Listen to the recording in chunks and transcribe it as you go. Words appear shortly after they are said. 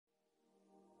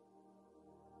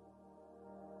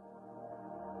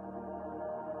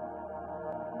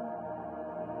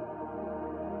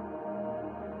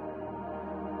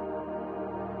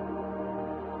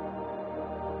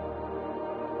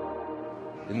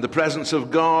In the presence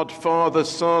of God, Father,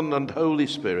 Son, and Holy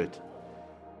Spirit,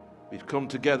 we've come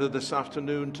together this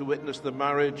afternoon to witness the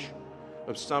marriage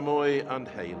of Samoye and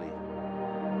Hayleigh.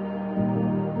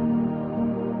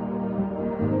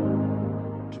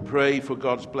 To pray for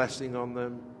God's blessing on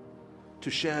them, to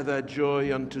share their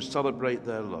joy and to celebrate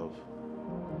their love.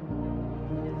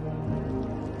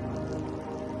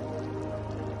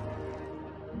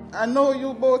 I know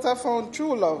you both have found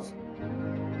true love.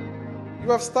 You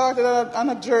have started on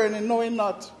a journey knowing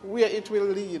not where it will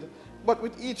lead, but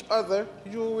with each other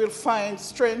you will find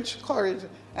strength, courage,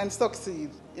 and succeed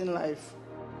in life.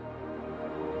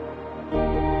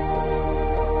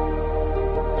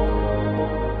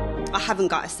 I haven't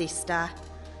got a sister,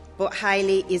 but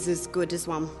Hayleigh is as good as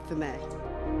one for me.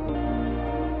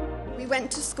 We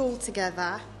went to school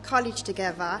together, college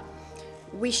together.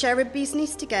 We share a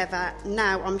business together.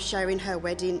 Now I'm sharing her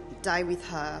wedding day with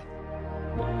her.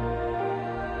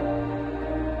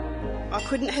 I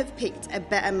couldn't have picked a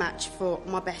better match for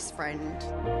my best friend.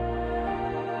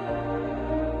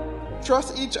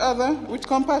 Trust each other with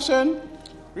compassion,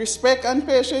 respect and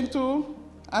patience too,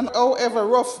 and however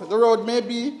rough the road may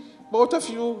be, both of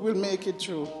you will make it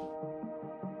through.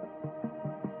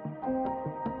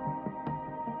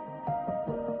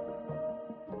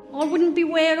 I wouldn't be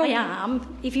where I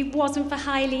am if it wasn't for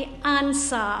Hayleigh and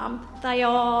Sam. They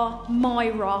are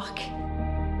my rock.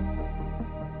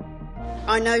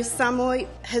 I know Samoye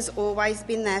has always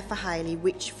been there for Hayleigh,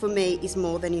 which for me is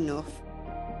more than enough.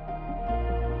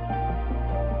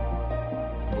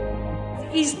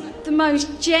 He's the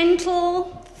most gentle,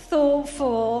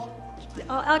 thoughtful.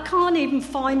 I can't even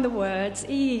find the words.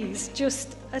 He's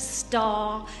just a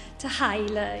star to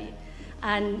Hayleigh.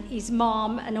 And his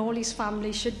mum and all his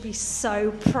family should be so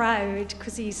proud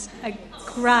because he's a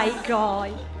great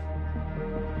guy.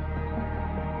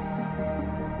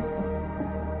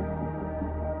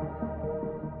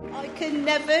 I can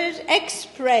never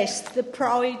express the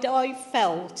pride I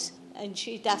felt, and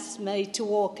she'd asked me to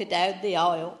walk her down the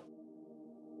aisle.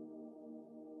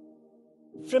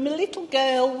 From a little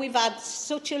girl, we've had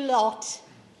such a lot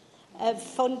of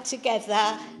fun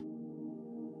together.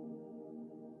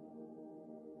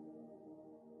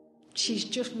 She's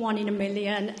just one in a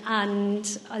million,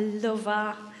 and I love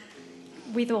her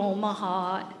with all my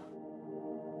heart.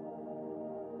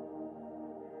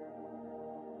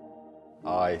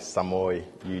 I, Samoye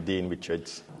Eugene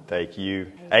Richards, take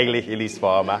you, Hayleigh Elise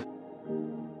Farmer,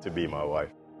 to be my wife.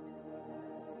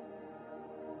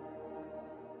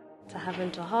 To have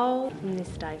and to hold from this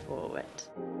day forward.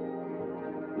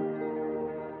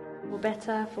 For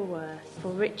better, for worse, for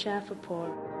richer, for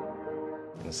poorer.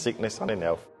 In sickness and in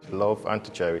health, to love and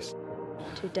to cherish.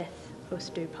 To death us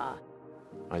do part.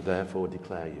 I therefore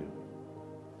declare you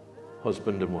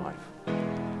husband and wife.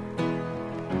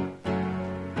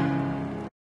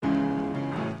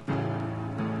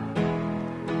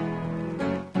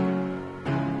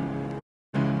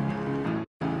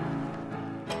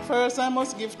 First, I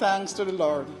must give thanks to the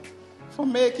Lord for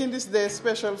making this day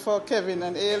special for Kevin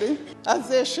and Hayleigh as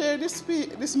they share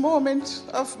this moment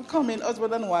of becoming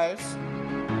husband and wife.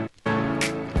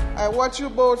 I watched you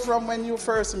both from when you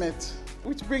first met,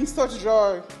 which brings such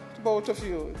joy to both of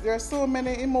you. There are so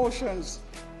many emotions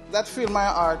that fill my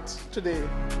heart today.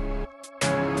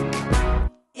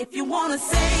 If you want to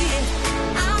say it,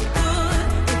 I'm good.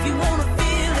 If you want to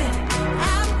feel it,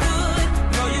 I'm good.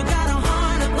 Know you got a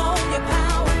heart of gold, you're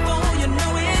powerful, you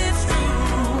know it's true.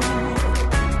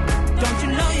 Don't you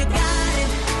know you got it?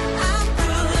 I'm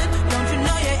good. Don't you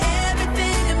know you're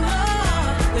everything and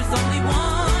more? There's only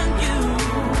one you,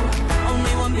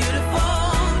 only one beautiful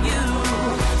you.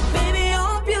 Baby,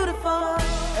 you're beautiful.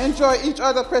 Enjoy each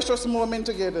other's precious moment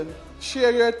together.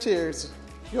 Share your tears,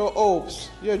 your hopes,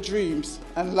 your dreams,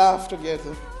 and laugh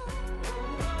together.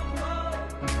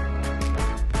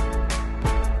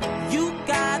 You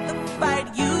got the fight,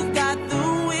 you got the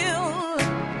will.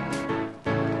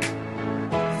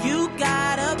 You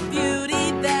got a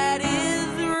beauty that is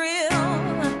real.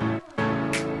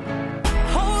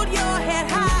 Hold your head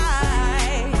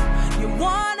high, you're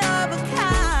one of a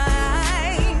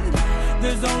kind.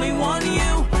 There's only one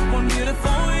you, one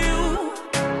beautiful you.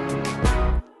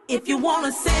 If you want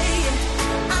to say it,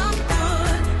 I'm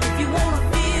good. If you want to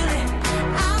feel it,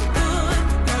 I'm good.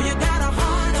 Girl, you got a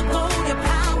heart of gold, you're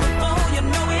powerful, you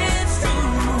know it's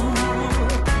true.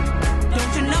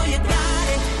 Don't you know you got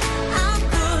it? I'm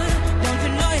good. Don't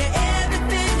you know you're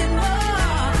everything and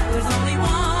more? There's only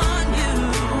one you,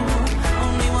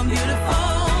 only one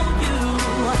beautiful you.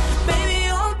 Baby,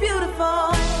 you're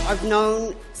beautiful. I've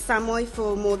known Samoye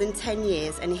for more than 10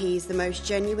 years and he's the most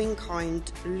genuine,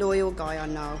 kind, loyal guy I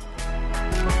know.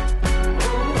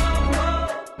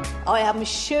 I am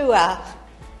sure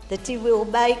that he will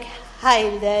make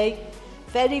Hayleigh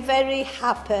very, very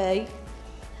happy,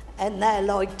 and they're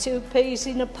like two peas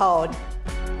in a pod.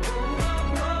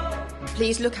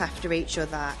 Please look after each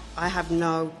other. I have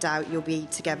no doubt you'll be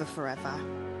together forever.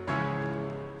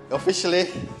 Officially,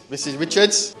 Mrs.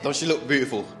 Richards, don't she look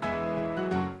beautiful?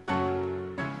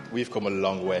 We've come a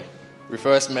long way. We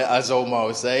first met, as Omar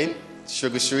was saying,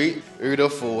 Sugar Street. Who would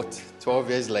have thought 12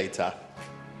 years later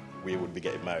we would be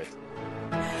getting married?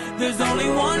 There's only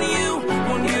one you,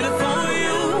 one beautiful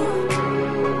you.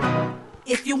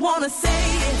 If you wanna say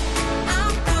it,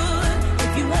 I'm good.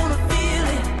 If you wanna feel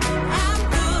it, I'm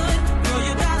good. Girl,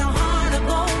 you got a heart of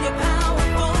gold, you're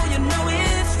powerful, you know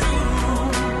it's true.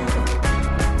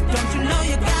 Don't you know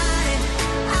you got it?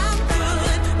 I'm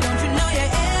good. Don't you know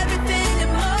you're everything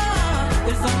and more?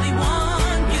 There's only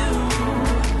one you,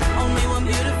 only one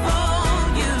beautiful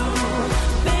you.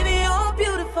 Baby, you're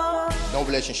beautiful. No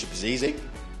relationship is easy,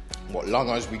 but long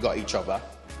as we got each other,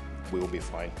 we will be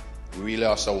fine. We really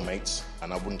are soulmates,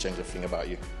 and I wouldn't change a thing about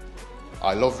you.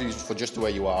 I love you for just the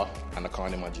way you are, and I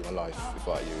can't imagine a life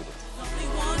without you. Only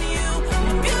one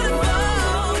you, beautiful.